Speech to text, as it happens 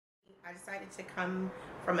I decided to come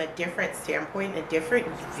from a different standpoint, a different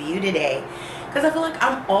view today, because I feel like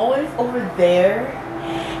I'm always over there,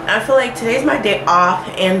 and I feel like today's my day off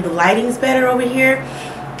and the lighting's better over here.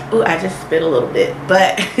 Ooh, I just spit a little bit,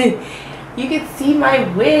 but you can see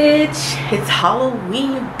my witch. It's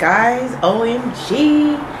Halloween, you guys.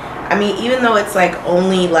 OMG. I mean, even though it's like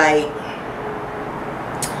only like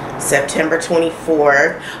September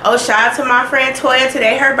 24th. Oh, shout out to my friend Toya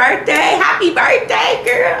today, her birthday. Happy birthday,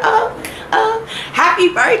 girl. Happy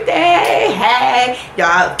birthday. Hey,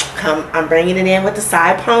 y'all, come. I'm bringing it in with the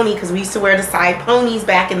side pony because we used to wear the side ponies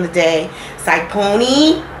back in the day. Side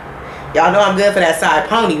pony. Y'all know I'm good for that side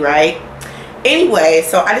pony, right? Anyway,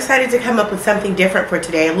 so I decided to come up with something different for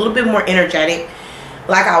today, a little bit more energetic.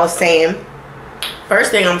 Like I was saying,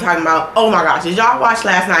 first thing I'm talking about, oh my gosh, did y'all watch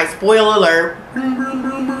last night? Spoiler alert.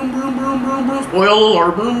 Spoiler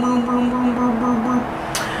alert.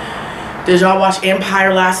 Did y'all watch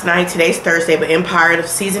Empire last night? Today's Thursday, but Empire, the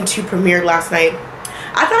season 2 premiered last night.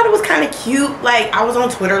 I thought it was kind of cute. Like, I was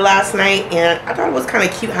on Twitter last night, and I thought it was kind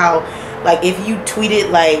of cute how, like, if you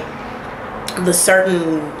tweeted, like, the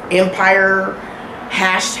certain Empire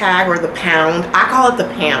hashtag or the pound. I call it the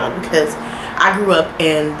pound because I grew up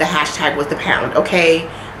and the hashtag was the pound, okay?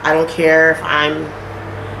 I don't care if I'm,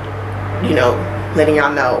 you know, letting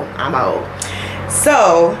y'all know I'm old.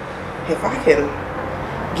 So, if I can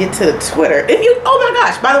get to Twitter. If you, oh my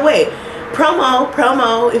gosh, by the way,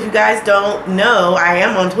 promo, if you guys don't know, I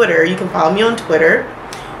am on Twitter. You can follow me on Twitter,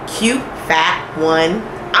 cute fat one.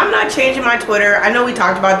 I'm not changing my Twitter. I know we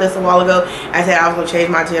talked about this a while ago. I said I was gonna change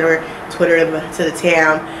my Twitter to the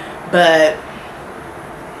Tam, but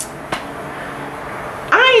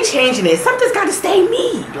I ain't changing it. Something's got to stay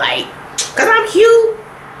me, like, cause I'm cute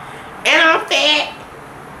and I'm fat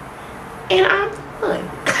and I'm fun.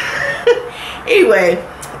 Anyway,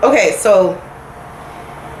 okay, so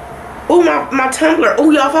my Tumblr.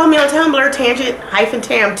 Oh, y'all follow me on Tumblr,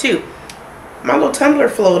 tangent-tam too. My little Tumblr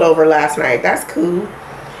flowed over last night. That's cool.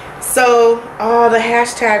 So, the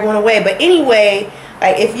hashtag went away. But anyway,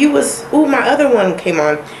 like if you was, my other one came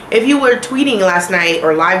on. If you were tweeting last night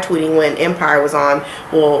or live tweeting when Empire was on,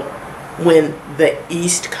 well, when the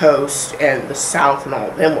East Coast and the South and all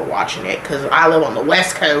of them were watching it, because I live on the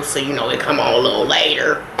West Coast, so you know it come on a little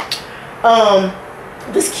later.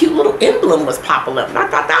 This cute little emblem was popping up, and I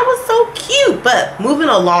thought that was so cute. But moving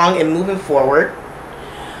along and moving forward,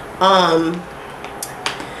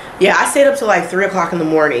 yeah, I stayed up till like 3 o'clock in the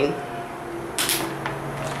morning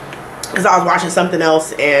because I was watching something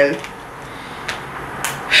else, and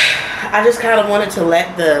I just kind of wanted to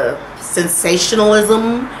let the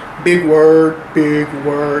sensationalism, big word,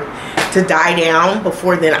 to die down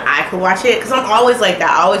before then I could watch it. Because I'm always like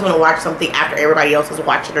that. I always want to watch something after everybody else has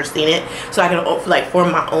watched it or seen it, so I can like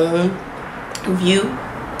form my own view.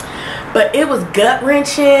 But it was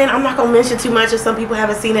gut-wrenching. I'm not gonna mention too much if some people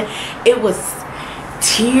haven't seen it. It was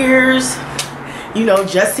tears. You know,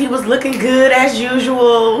 Jussie was looking good as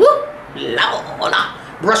usual. Woo! Lord,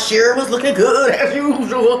 Brashear was looking good as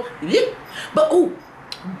usual. But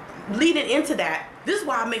leading into that, this is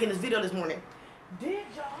why I'm making this video this morning. Did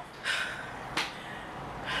y'all?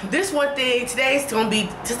 This one thing today's gonna be,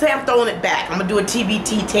 today I'm throwing it back. I'm gonna do a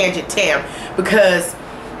TBT tangent Tam, because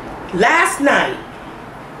last night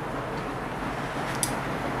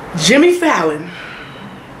Jimmy Fallon,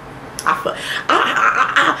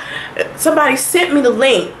 somebody sent me the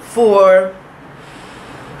link for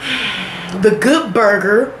the Good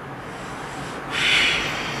Burger.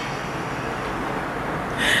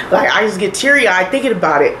 Like, I just get teary-eyed thinking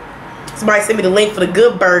about it. Somebody sent me the link for the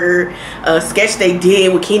Good Burger sketch they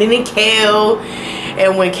did with Kenan and Kel.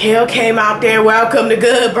 And when Kel came out there, welcome to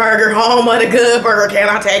Good Burger, home of the Good Burger, can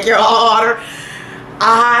I take your order?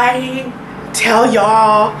 I tell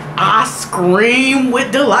y'all, I scream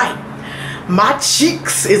with delight. My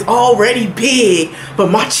cheeks is already big,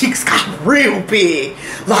 but my cheeks got real big.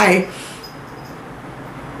 Like,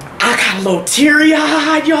 I got a little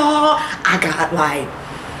teary-eyed, y'all. I got like,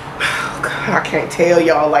 oh God, I can't tell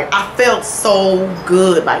y'all. Like, I felt so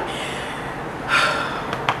good. Like,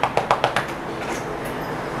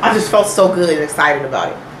 I just felt so good and excited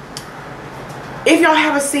about it. If y'all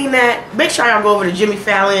haven't seen that, make sure y'all go over to Jimmy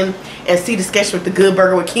Fallon and see the sketch with the Good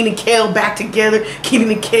Burger with Kenan and Kel back together. Kenan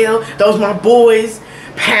and Kel, those my boys.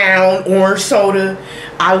 Pound, orange soda.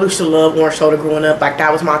 I used to love orange soda growing up. Like,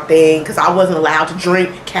 that was my thing, because I wasn't allowed to drink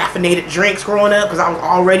caffeinated drinks growing up because I was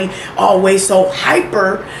already always so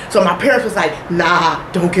hyper. So my parents was like,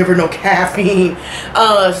 nah, don't give her no caffeine.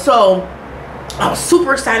 So I was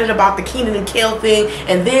super excited about the Kenan and Kel thing,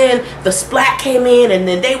 and then the Splat came in, and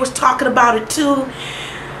then they was talking about it too.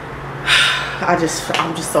 I'm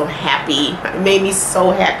just so happy. It made me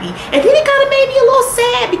so happy. And then it kind of made me a little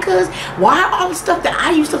sad because why all the stuff that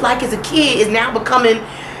I used to like as a kid is now becoming,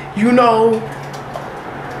 you know,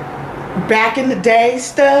 back in the day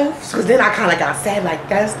stuff. So then I kind of got sad, like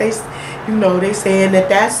you know, they saying that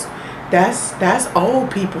that's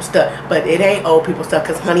old people stuff, but it ain't old people stuff,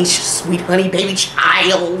 because honey, sweet honey baby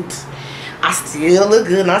child, I still look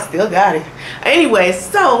good and I still got it. Anyway,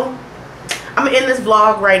 so I'm gonna end this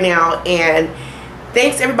vlog right now, and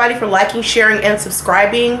thanks everybody for liking, sharing, and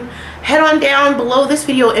subscribing. Head on down below this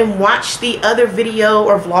video and watch the other video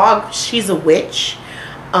or vlog, She's a Witch.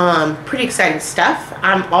 Pretty exciting stuff.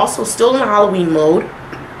 I'm also still in Halloween mode.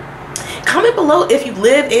 Comment below if you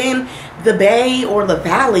live in the Bay or the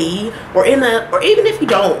Valley, or even if you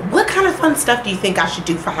don't, what kind of fun stuff do you think I should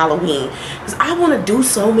do for Halloween? Because I want to do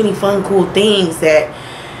so many fun, cool things that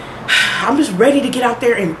I'm just ready to get out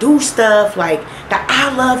there and do stuff like that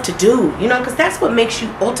I love to do, you know, because that's what makes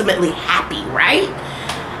you ultimately happy, right?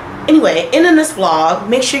 Anyway, ending this vlog,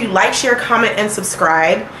 make sure you like, share, comment, and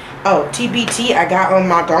subscribe. Oh, TBT, I got on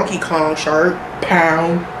my Donkey Kong shirt.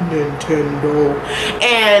 Pound Nintendo.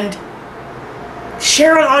 And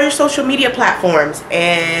share on all your social media platforms.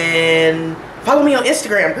 And follow me on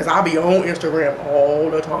Instagram, because I'll be on Instagram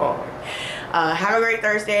all the time. Have a great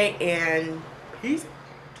Thursday, and peace.